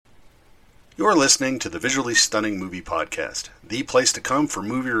You're listening to the Visually Stunning Movie Podcast, the place to come for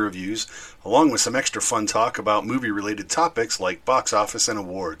movie reviews, along with some extra fun talk about movie-related topics like box office and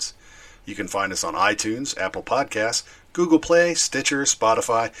awards. You can find us on iTunes, Apple Podcasts, Google Play, Stitcher,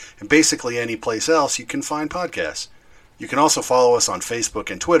 Spotify, and basically any place else you can find podcasts. You can also follow us on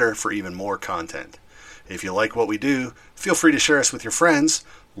Facebook and Twitter for even more content. If you like what we do, feel free to share us with your friends,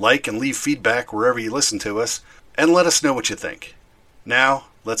 like and leave feedback wherever you listen to us, and let us know what you think. Now,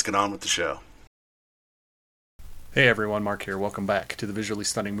 let's get on with the show. Hey everyone, Mark here. Welcome back to the Visually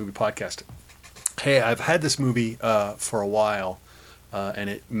Stunning Movie Podcast. Hey, I've had this movie for a while,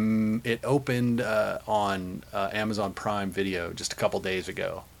 and it opened on Amazon Prime Video just a couple days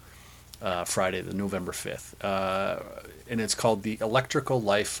ago, Friday, the November 5th. And it's called The Electrical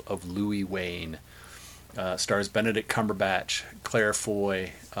Life of Louis Wain. Stars Benedict Cumberbatch, Claire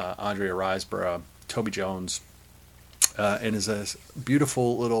Foy, Andrea Riseborough, Toby Jones, and is a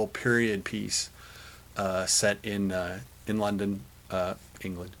beautiful little period piece set in London,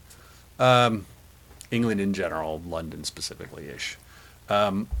 England. England in general, London specifically-ish.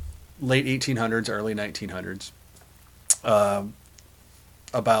 Late 1800s, early 1900s.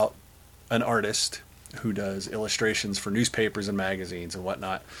 About an artist who does illustrations for newspapers and magazines and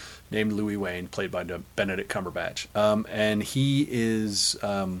whatnot, named Louis Wain, played by Benedict Cumberbatch. And he is...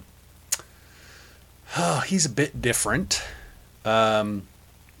 he's a bit different.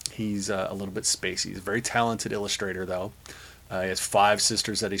 He's a little bit spacey. He's a very talented illustrator, though. He has 5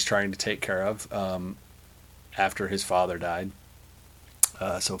 sisters that he's trying to take care of after his father died.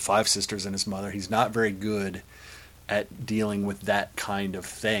 So 5 sisters and his mother. He's not very good at dealing with that kind of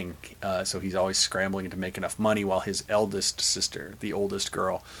thing. So he's always scrambling to make enough money while his eldest sister, the oldest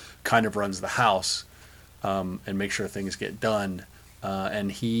girl, kind of runs the house and makes sure things get done.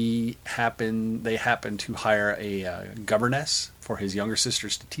 And they happen to hire a governess for his younger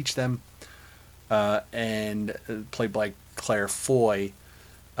sisters to teach them, and played by Claire Foy,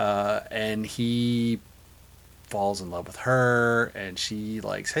 and he falls in love with her, and she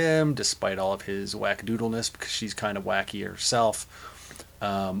likes him despite all of his wackadoodleness because she's kind of wacky herself,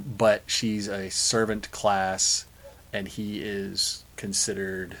 but she's a servant class, and he is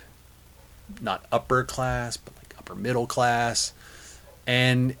considered not upper class, but like upper middle class.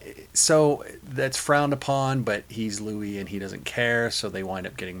 And so that's frowned upon, but he's Louis and he doesn't care, so they wind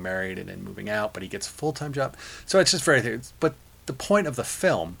up getting married and then moving out, but he gets a full-time job. So it's just but the point of the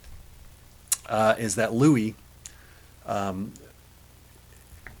film is that Louis has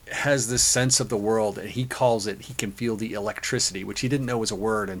this sense of the world, and he calls it, he can feel the electricity, which he didn't know was a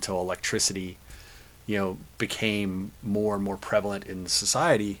word until electricity, became more and more prevalent in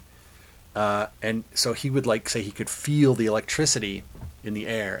society. And so he would say he could feel the electricity in the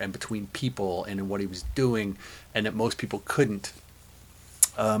air and between people and in what he was doing, and that most people couldn't.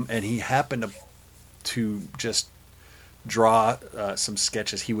 And he happened to just draw some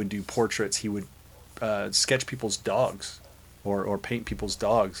sketches. He would do portraits. He would sketch people's dogs or paint people's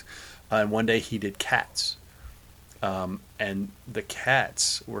dogs. And one day he did cats. And the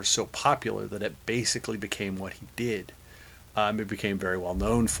cats were so popular that it basically became what he did. It became very well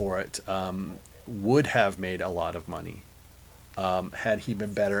known for it. Would have made a lot of money had he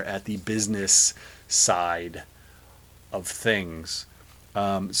been better at the business side of things.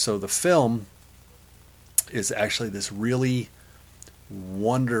 So the film is actually this really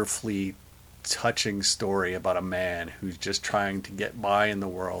wonderfully touching story about a man who's just trying to get by in the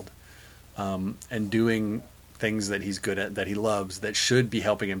world, and doing things that he's good at, that he loves, that should be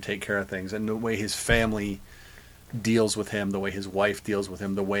helping him take care of things, and the way his family deals with him, the way his wife deals with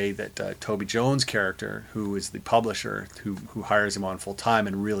him, the way that Toby Jones' character, who is the publisher, who hires him on full time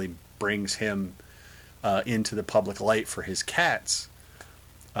and really brings him into the public light for his cats.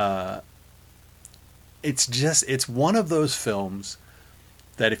 It's one of those films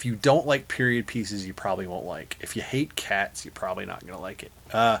that if you don't like period pieces, you probably won't like. If you hate cats, you're probably not going to like it.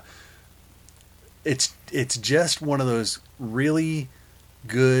 It's just one of those really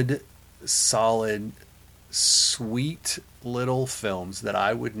good, solid, sweet little films that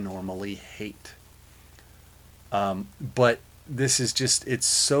I would normally hate. But this is just, it's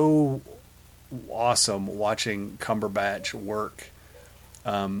so awesome watching Cumberbatch work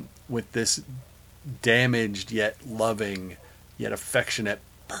with this damaged yet loving yet affectionate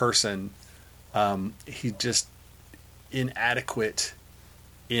person. He's just inadequate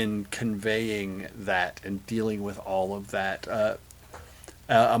in conveying that and dealing with all of that.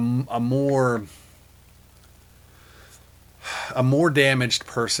 A more damaged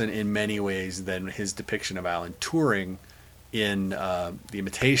person in many ways than his depiction of Alan Turing in The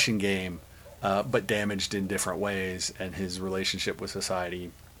Imitation Game, but damaged in different ways, and his relationship with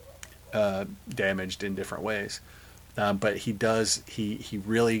society damaged in different ways. But he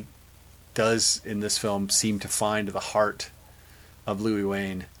really does in this film seem to find the heart of Louis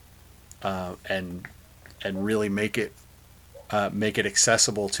Wain, and really make it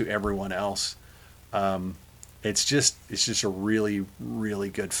accessible to everyone else. It's just a really, really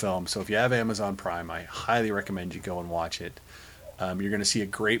good film. So if you have Amazon Prime, I highly recommend you go and watch it. You're going to see a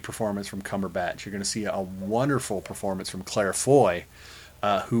great performance from Cumberbatch. You're going to see a wonderful performance from Claire Foy,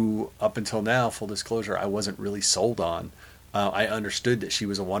 who up until now, full disclosure, I wasn't really sold on. I understood that she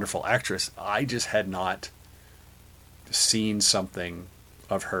was a wonderful actress. I just had not seen something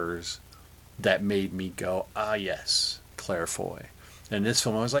of hers that made me go, ah, yes, Claire Foy. And in this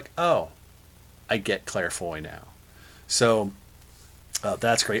film, I was like, oh, I get Claire Foy now. So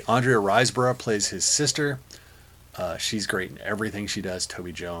that's great. Andrea Riseborough plays his sister. She's great in everything she does.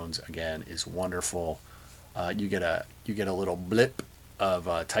 Toby Jones, again, is wonderful. You get a little blip of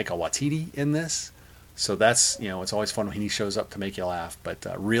Taika Waititi in this. So that's, it's always fun when he shows up to make you laugh. But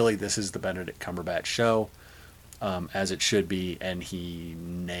really, this is the Benedict Cumberbatch show, as it should be, and he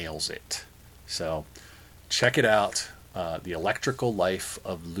nails it. So check it out. The Electrical Life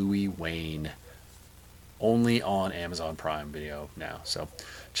of Louis Wain. Only on Amazon Prime Video now. So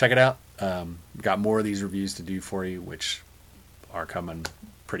check it out. Got more of these reviews to do for you, which are coming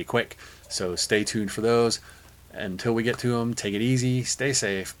pretty quick. So stay tuned for those. Until we get to them, take it easy, stay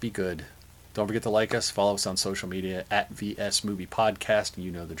safe, be good. Don't forget to like us, follow us on social media at VS Movie Podcast.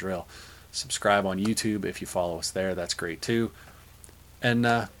 You know the drill. Subscribe on YouTube if you follow us there. That's great too. And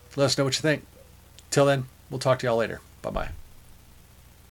let us know what you think. Till then, we'll talk to y'all later. Bye-bye.